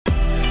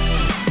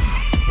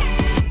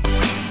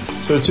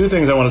So two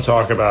things I want to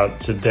talk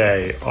about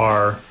today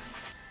are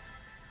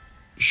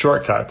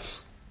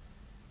shortcuts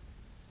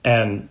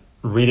and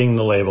reading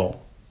the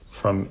label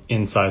from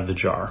inside the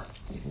jar.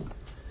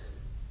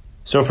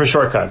 So for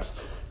shortcuts,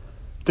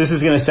 this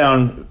is going to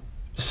sound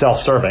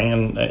self-serving,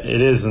 and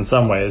it is in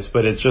some ways,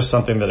 but it's just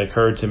something that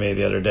occurred to me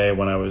the other day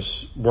when I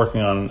was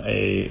working on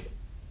a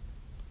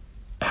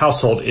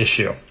household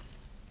issue.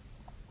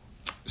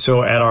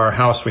 So at our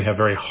house, we have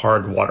very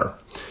hard water,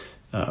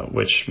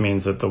 which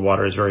means that the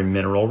water is very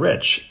mineral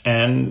rich.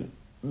 And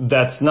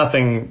that's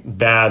nothing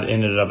bad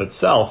in and of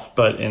itself,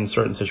 but in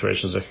certain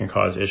situations it can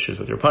cause issues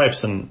with your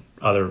pipes and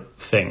other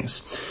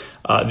things.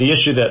 The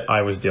issue that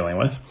I was dealing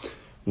with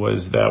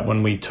was that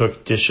when we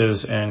took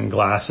dishes and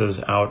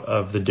glasses out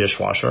of the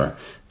dishwasher,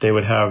 they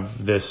would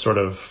have this sort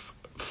of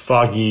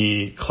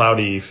foggy,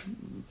 cloudy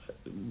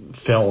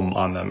film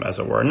on them, as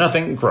it were.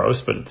 Nothing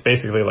gross, but it's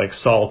basically like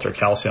salt or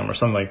calcium or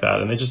something like that,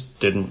 and they just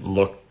didn't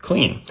look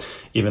clean,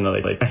 even though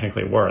they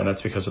technically were, and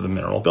that's because of the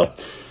mineral build.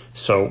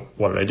 So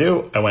what did I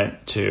do? I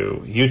went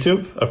to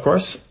YouTube, of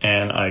course,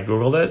 and I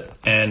Googled it,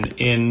 and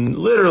in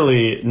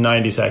literally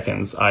 90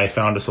 seconds, I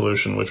found a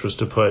solution, which was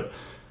to put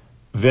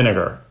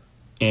vinegar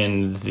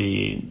in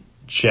the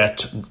jet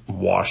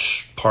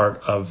wash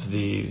part of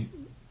the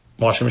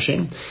washing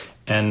machine,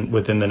 and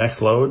within the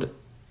next load,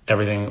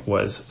 everything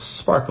was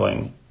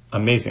sparkling,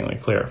 amazingly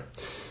clear.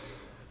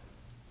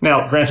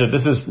 Now, granted,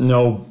 this is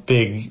no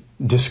big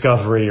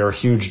discovery or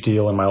huge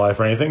deal in my life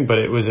or anything, but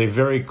it was a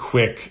very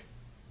quick,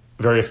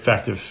 very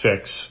effective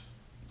fix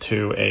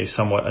to a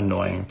somewhat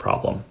annoying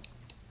problem.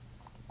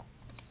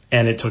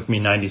 And it took me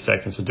 90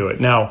 seconds to do it.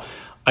 Now,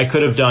 I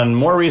could have done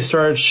more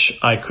research.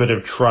 I could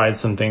have tried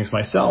some things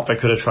myself. I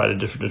could have tried a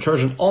different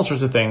detergent, all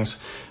sorts of things.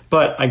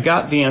 But I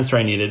got the answer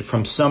I needed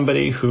from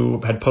somebody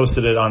who had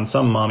posted it on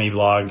some mommy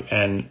blog,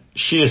 and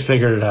she had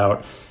figured it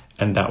out,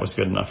 and that was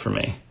good enough for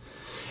me.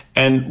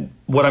 And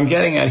what I'm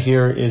getting at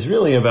here is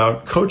really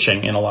about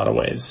coaching in a lot of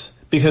ways.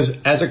 Because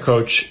as a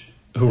coach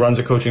who runs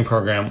a coaching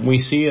program, we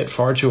see it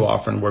far too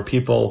often where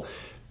people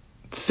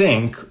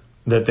think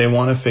that they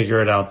want to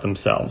figure it out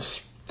themselves.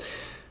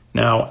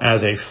 Now,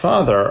 as a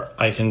father,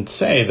 I can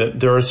say that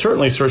there are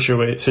certainly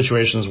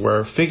situations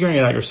where figuring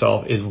it out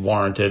yourself is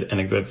warranted and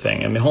a good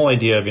thing. And the whole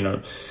idea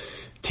of,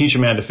 teach a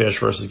man to fish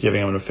versus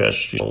giving him a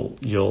fish,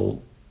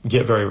 you'll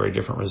get very, very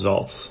different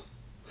results.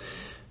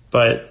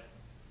 But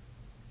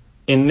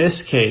in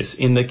this case,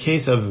 in the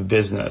case of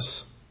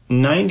business,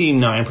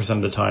 99%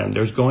 of the time,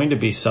 there's going to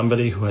be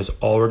somebody who has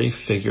already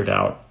figured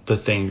out the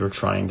thing you're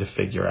trying to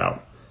figure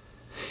out.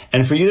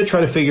 And for you to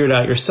try to figure it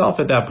out yourself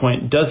at that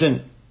point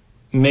doesn't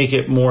make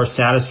it more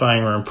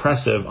satisfying or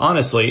impressive.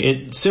 Honestly,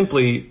 it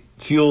simply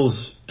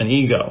fuels an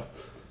ego.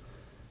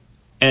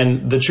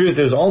 And the truth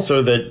is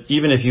also that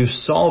even if you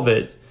solve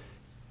it,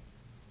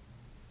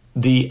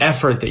 the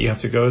effort that you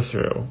have to go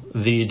through,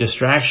 the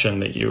distraction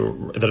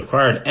that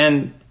required,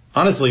 and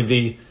honestly,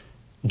 the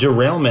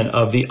derailment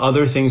of the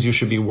other things you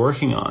should be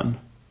working on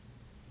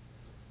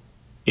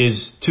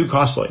is too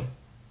costly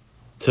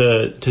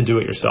to do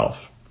it yourself.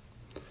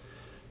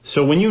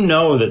 So when you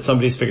know that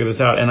somebody's figured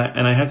this out, and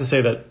I have to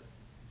say that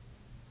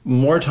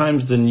more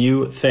times than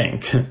you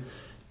think,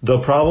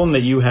 the problem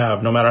that you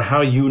have, no matter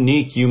how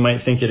unique you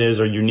might think it is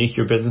or unique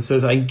your business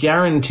is, I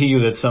guarantee you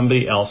that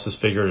somebody else has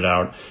figured it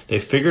out. They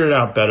figured it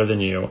out better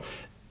than you,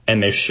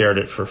 and they've shared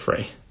it for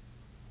free.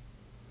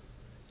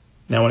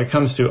 Now, when it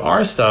comes to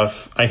our stuff,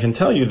 I can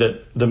tell you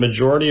that the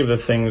majority of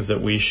the things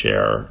that we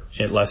share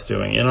at Less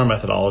Doing, in our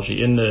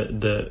methodology, in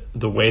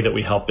the way that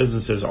we help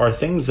businesses, are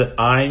things that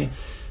I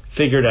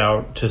figured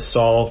out to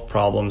solve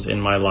problems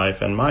in my life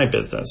and my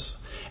business,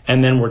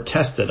 and then were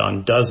tested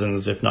on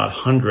dozens, if not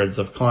hundreds,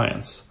 of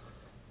clients.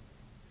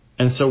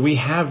 And so we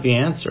have the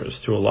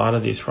answers to a lot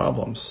of these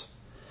problems.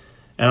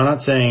 And I'm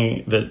not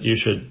saying that you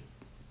should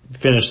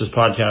finish this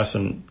podcast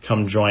and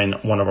come join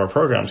one of our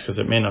programs, because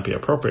it may not be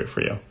appropriate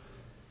for you.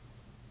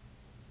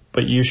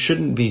 But you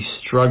shouldn't be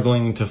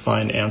struggling to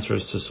find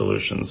answers to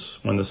solutions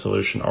when the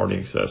solution already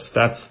exists.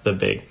 That's the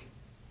big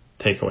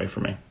takeaway for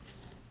me.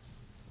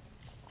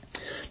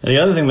 Now,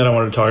 the other thing that I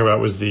wanted to talk about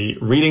was the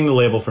reading the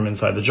label from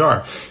inside the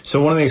jar.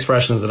 So one of the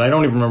expressions, and I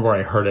don't even remember where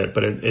I heard it,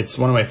 but it's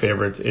one of my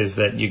favorites, is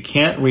that you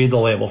can't read the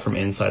label from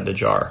inside the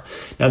jar.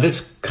 Now,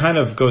 this kind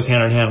of goes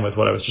hand in hand with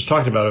what I was just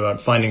talking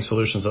about finding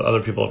solutions that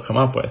other people have come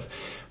up with.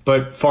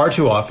 But far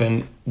too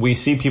often, we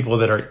see people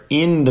that are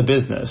in the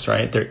business,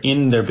 right? They're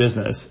in their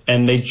business,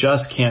 and they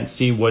just can't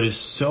see what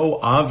is so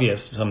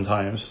obvious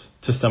sometimes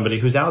to somebody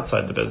who's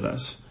outside the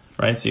business,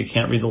 right? So you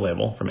can't read the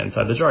label from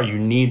inside the jar. You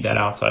need that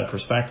outside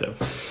perspective.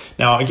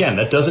 Now, again,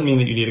 that doesn't mean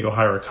that you need to go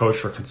hire a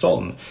coach or a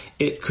consultant.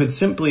 It could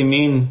simply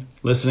mean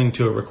listening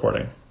to a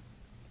recording.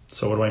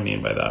 So what do I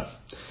mean by that?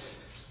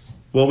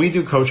 Well, we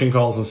do coaching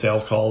calls and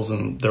sales calls,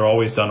 and they're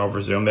always done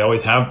over Zoom. They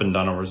always have been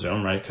done over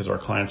Zoom, right? Because our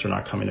clients are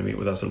not coming to meet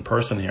with us in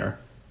person here.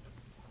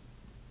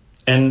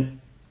 And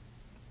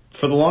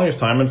for the longest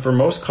time, and for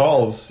most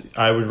calls,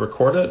 I would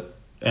record it,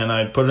 and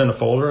I'd put it in a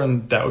folder,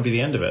 and that would be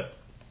the end of it.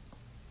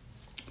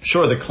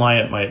 Sure, the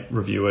client might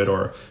review it,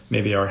 or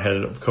maybe our head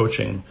of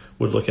coaching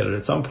would look at it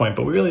at some point,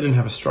 but we really didn't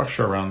have a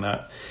structure around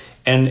that.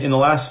 And in the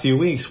last few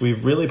weeks,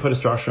 we've really put a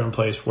structure in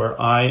place where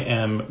I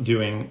am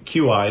doing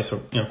QI, so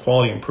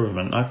quality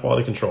improvement, not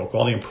quality control,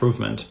 quality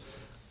improvement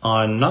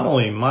on not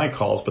only my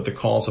calls, but the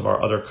calls of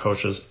our other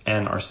coaches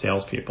and our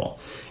salespeople.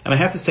 And I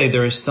have to say,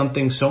 there is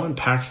something so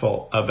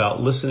impactful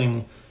about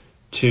listening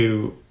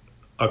to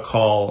a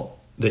call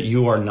that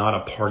you are not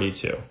a party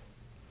to.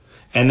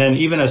 And then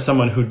even as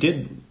someone who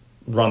did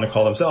run the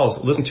call themselves,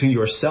 listen to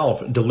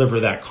yourself deliver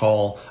that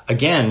call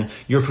again,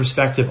 your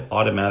perspective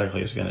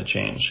automatically is going to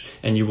change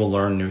and you will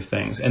learn new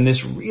things. And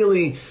this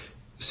really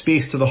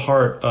speaks to the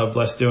heart of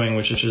Less Doing,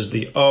 which is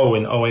the O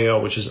in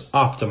OAO, which is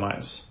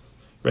optimize.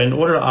 Right? In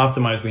order to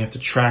optimize, we have to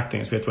track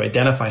things. We have to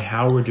identify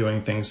how we're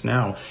doing things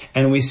now.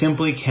 And we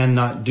simply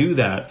cannot do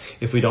that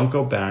if we don't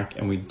go back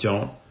and we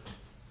don't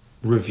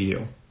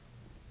review.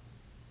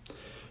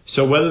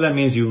 So whether that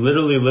means you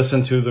literally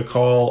listen to the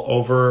call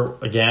over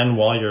again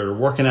while you're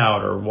working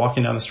out or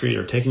walking down the street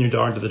or taking your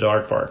dog to the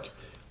dog park,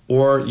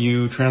 or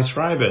you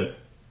transcribe it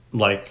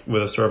like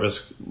with a service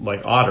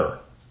like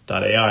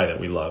Otter.ai that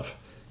we love,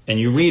 and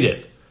you read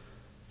it,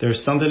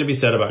 there's something to be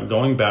said about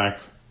going back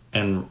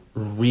and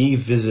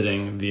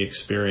revisiting the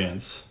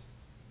experience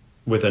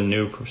with a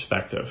new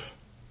perspective.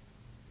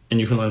 And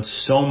you can learn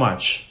so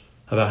much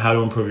about how to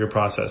improve your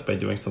process by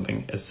doing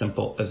something as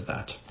simple as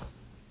that.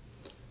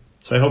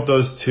 So I hope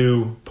those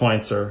 2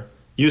 points are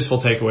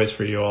useful takeaways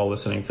for you all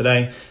listening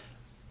today.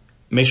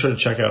 Make sure to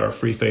check out our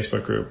free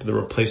Facebook group, The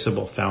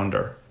Replaceable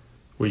Founder,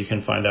 where you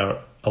can find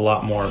out a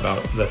lot more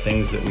about the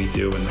things that we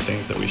do and the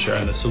things that we share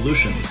and the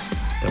solutions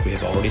that we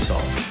have already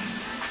solved.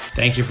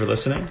 Thank you for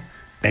listening.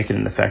 Make it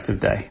an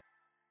effective day.